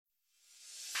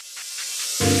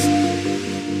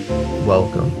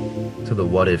Welcome to the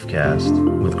What If Cast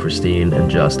with Christine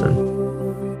and Justin,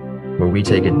 where we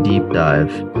take a deep dive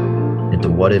into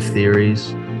what if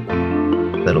theories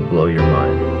that'll blow your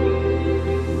mind.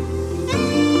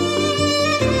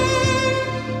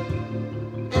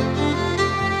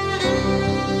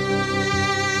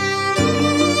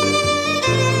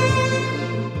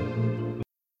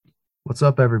 What's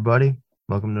up, everybody?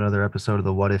 Welcome to another episode of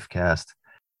the What If Cast.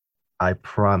 I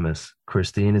promise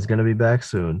Christine is going to be back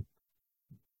soon.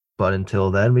 But until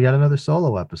then, we got another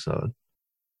solo episode.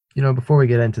 Before we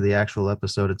get into the actual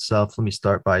episode itself, let me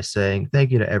start by saying thank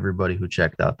you to everybody who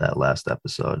checked out that last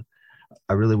episode.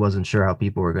 I really wasn't sure how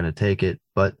people were going to take it,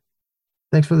 but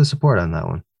thanks for the support on that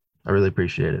one. I really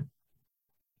appreciate it.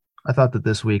 I thought that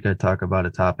this week I'd talk about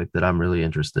a topic that I'm really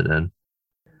interested in.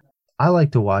 I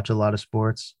like to watch a lot of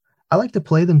sports. I like to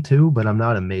play them too, but I'm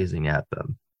not amazing at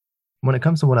them. When it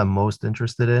comes to what I'm most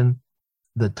interested in,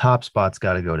 the top spot's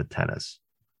got to go to tennis.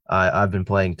 I've been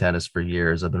playing tennis for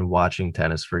years. I've been watching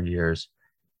tennis for years.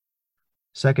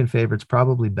 Second favorite's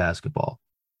probably basketball.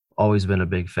 Always been a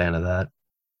big fan of that.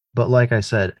 But like I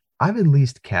said, I've at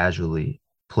least casually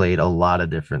played a lot of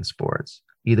different sports,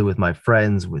 either with my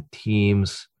friends, with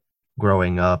teams,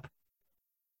 growing up.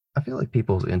 I feel like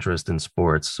people's interest in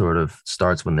sports sort of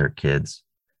starts when they're kids.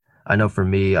 I know for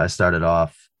me, I started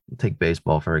off, take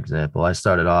baseball, for example. I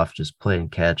started off just playing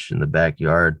catch in the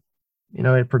backyard.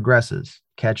 It progresses.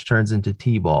 Catch turns into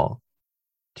t-ball.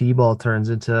 T-ball turns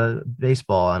into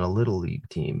baseball on a little league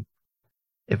team.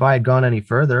 If I had gone any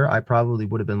further, I probably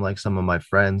would have been like some of my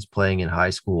friends playing in high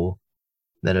school,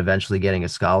 then eventually getting a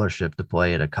scholarship to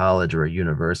play at a college or a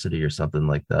university or something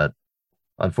like that.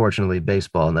 Unfortunately,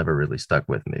 baseball never really stuck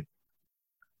with me.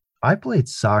 I played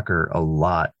soccer a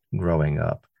lot growing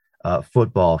up.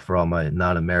 Football for all my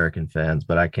non-American fans,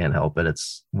 but I can't help it.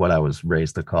 It's what I was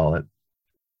raised to call it.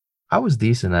 I was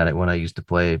decent at it when I used to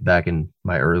play back in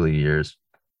my early years.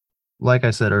 Like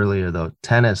I said earlier, though,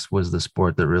 tennis was the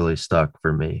sport that really stuck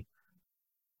for me.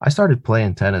 I started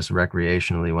playing tennis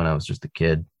recreationally when I was just a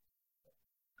kid.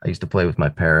 I used to play with my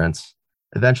parents.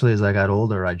 Eventually, as I got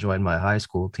older, I joined my high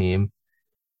school team.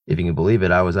 If you can believe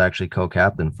it, I was actually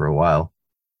co-captain for a while.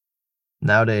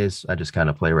 Nowadays, I just kind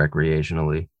of play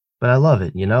recreationally. But I love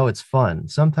it. It's fun.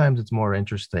 Sometimes it's more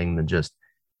interesting than just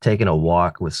taking a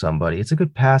walk with somebody. It's a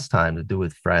good pastime to do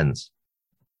with friends.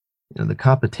 The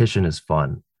competition is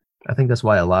fun. I think that's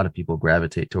why a lot of people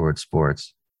gravitate towards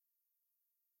sports.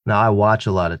 Now, I watch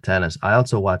a lot of tennis. I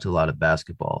also watch a lot of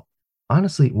basketball.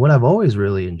 Honestly, what I've always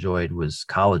really enjoyed was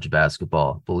college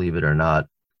basketball, believe it or not.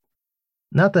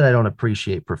 Not that I don't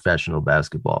appreciate professional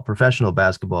basketball. Professional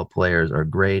basketball players are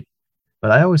great. But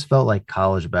I always felt like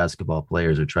college basketball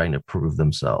players are trying to prove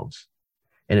themselves.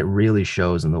 And it really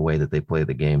shows in the way that they play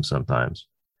the game sometimes.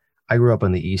 I grew up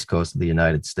on the East Coast of the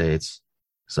United States.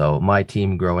 So my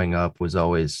team growing up was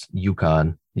always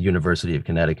UConn, the University of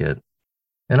Connecticut.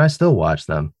 And I still watch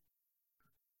them.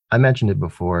 I mentioned it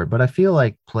before, but I feel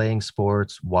like playing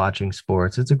sports, watching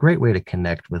sports, it's a great way to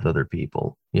connect with other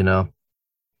people.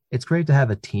 It's great to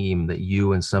have a team that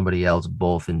you and somebody else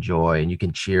both enjoy and you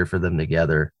can cheer for them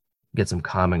together. Get some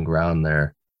common ground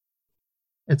there.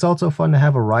 It's also fun to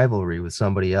have a rivalry with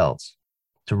somebody else,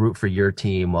 to root for your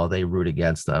team while they root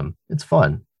against them. It's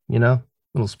fun,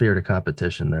 little spirit of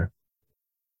competition there.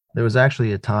 There was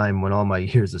actually a time when all my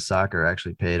years of soccer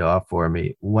actually paid off for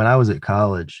me. When I was at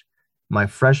college, my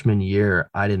freshman year,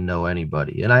 I didn't know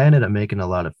anybody, and I ended up making a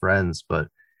lot of friends, but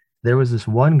there was this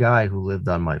one guy who lived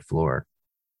on my floor.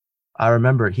 I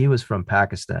remember he was from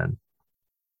Pakistan.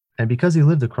 And because he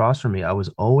lived across from me, I was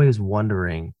always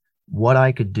wondering what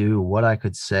I could do, what I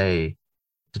could say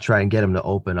to try and get him to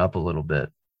open up a little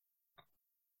bit.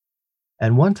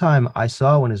 And one time I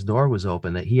saw when his door was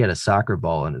open that he had a soccer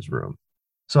ball in his room.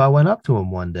 So I went up to him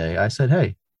one day. I said,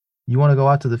 "Hey, you want to go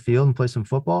out to the field and play some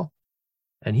football?"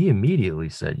 And he immediately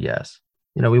said yes.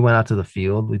 We went out to the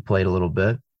field. We played a little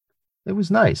bit. It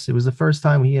was nice. It was the first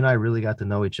time he and I really got to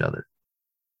know each other.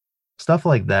 Stuff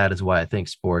like that is why I think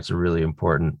sports are really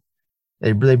important.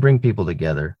 They bring people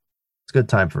together. It's a good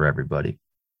time for everybody.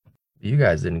 You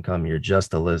guys didn't come here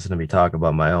just to listen to me talk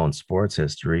about my own sports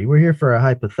history. We're here for a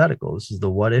hypothetical. This is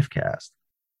the What If Cast.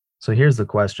 So here's the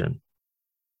question.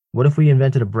 What if we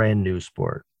invented a brand new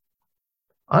sport?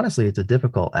 Honestly, it's a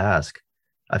difficult ask.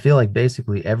 I feel like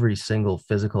basically every single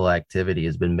physical activity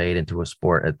has been made into a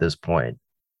sport at this point.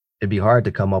 It'd be hard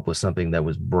to come up with something that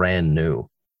was brand new,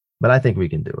 but I think we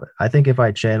can do it. I think if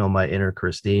I channel my inner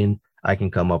Christine, I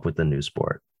can come up with a new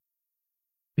sport.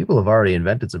 People have already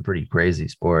invented some pretty crazy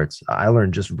sports. I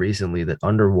learned just recently that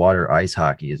underwater ice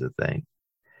hockey is a thing.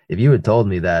 If you had told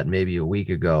me that maybe a week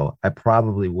ago, I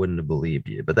probably wouldn't have believed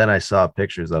you. But then I saw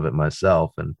pictures of it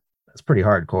myself, and that's pretty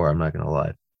hardcore. I'm not going to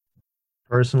lie.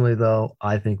 Personally, though,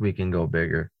 I think we can go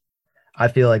bigger. I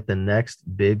feel like the next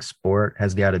big sport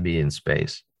has got to be in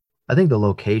space. I think the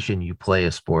location you play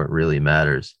a sport really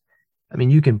matters. I mean,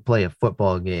 you can play a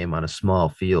football game on a small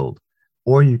field,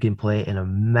 or you can play in a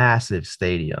massive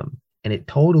stadium, and it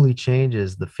totally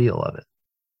changes the feel of it.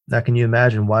 Now, can you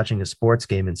imagine watching a sports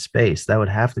game in space? That would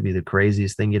have to be the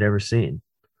craziest thing you'd ever seen.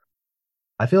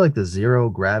 I feel like the zero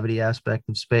gravity aspect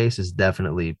of space is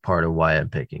definitely part of why I'm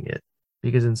picking it.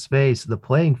 Because in space, the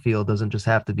playing field doesn't just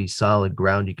have to be solid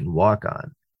ground you can walk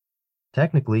on.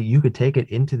 Technically, you could take it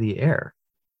into the air.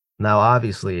 Now,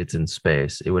 obviously, it's in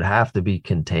space. It would have to be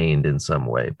contained in some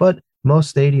way, but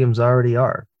most stadiums already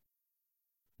are.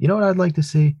 You know what I'd like to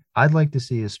see? I'd like to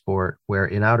see a sport where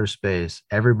in outer space,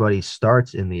 everybody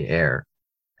starts in the air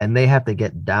and they have to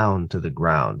get down to the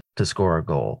ground to score a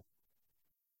goal.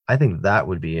 I think that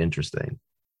would be interesting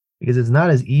because it's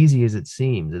not as easy as it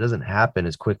seems. It doesn't happen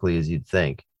as quickly as you'd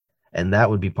think. And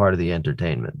that would be part of the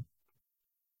entertainment.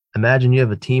 Imagine you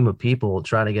have a team of people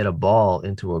trying to get a ball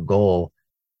into a goal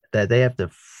that they have to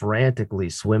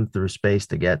frantically swim through space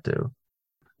to get to.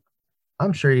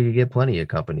 I'm sure you could get plenty of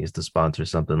companies to sponsor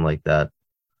something like that.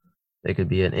 It could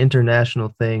be an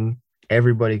international thing.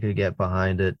 Everybody could get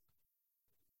behind it.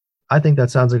 I think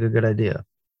that sounds like a good idea.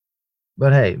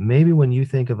 But hey, maybe when you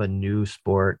think of a new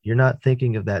sport, you're not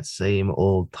thinking of that same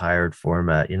old tired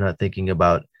format. You're not thinking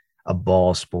about a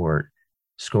ball sport,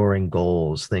 scoring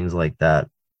goals, things like that.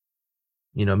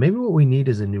 Maybe what we need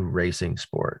is a new racing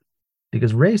sport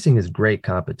because racing is great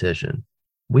competition.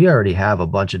 We already have a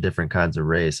bunch of different kinds of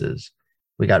races.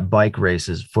 We got bike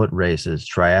races, foot races,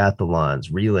 triathlons,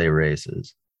 relay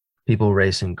races, people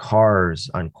racing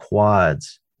cars on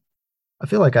quads. I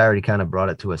feel like I already kind of brought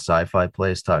it to a sci-fi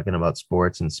place talking about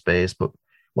sports and space, but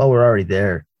while we're already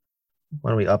there,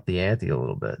 why don't we up the ante a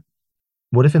little bit?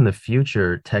 What if in the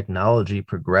future technology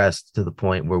progressed to the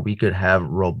point where we could have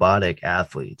robotic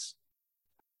athletes?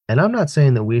 And I'm not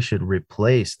saying that we should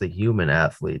replace the human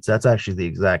athletes. That's actually the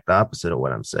exact opposite of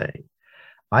what I'm saying.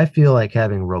 I feel like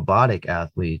having robotic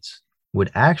athletes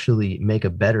would actually make a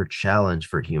better challenge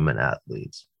for human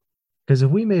athletes. Because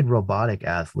if we made robotic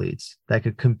athletes that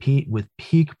could compete with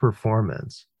peak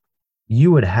performance,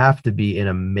 you would have to be an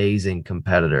amazing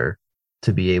competitor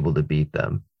to be able to beat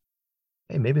them.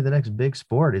 Hey, maybe the next big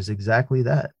sport is exactly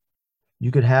that.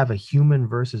 You could have a human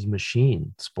versus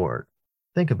machine sport.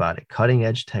 Think about it, cutting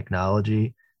edge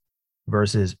technology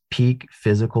versus peak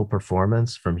physical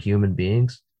performance from human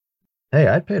beings. Hey,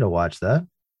 I'd pay to watch that.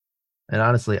 And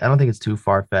honestly, I don't think it's too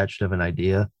far-fetched of an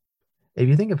idea. If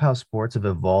you think of how sports have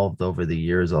evolved over the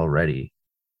years already,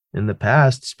 in the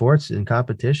past, sports and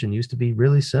competition used to be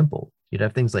really simple. You'd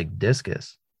have things like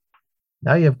discus.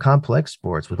 Now you have complex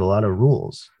sports with a lot of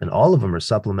rules, and all of them are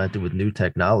supplemented with new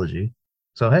technology.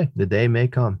 So, hey, the day may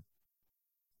come.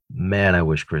 Man, I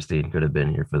wish Christine could have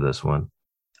been here for this one.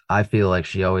 I feel like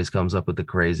she always comes up with the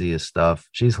craziest stuff.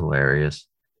 She's hilarious.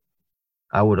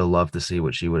 I would have loved to see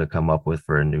what she would have come up with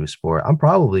for a new sport. I'm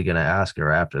probably going to ask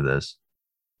her after this.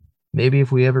 Maybe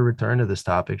if we ever return to this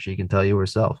topic, she can tell you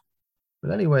herself.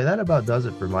 But anyway, that about does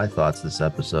it for my thoughts this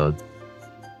episode.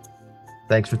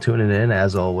 Thanks for tuning in.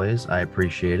 As always, I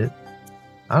appreciate it.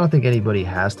 I don't think anybody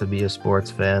has to be a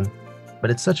sports fan,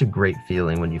 but it's such a great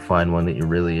feeling when you find one that you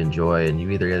really enjoy and you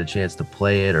either get a chance to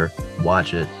play it or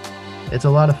watch it. It's a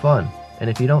lot of fun. And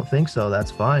if you don't think so,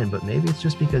 that's fine, but maybe it's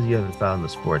just because you haven't found the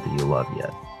sport that you love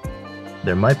yet.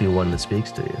 There might be one that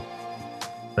speaks to you.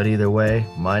 But either way,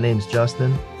 my name's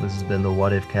Justin. This has been the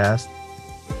What If Cast,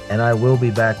 and I will be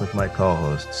back with my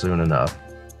co-host soon enough.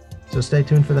 So stay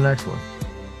tuned for the next one.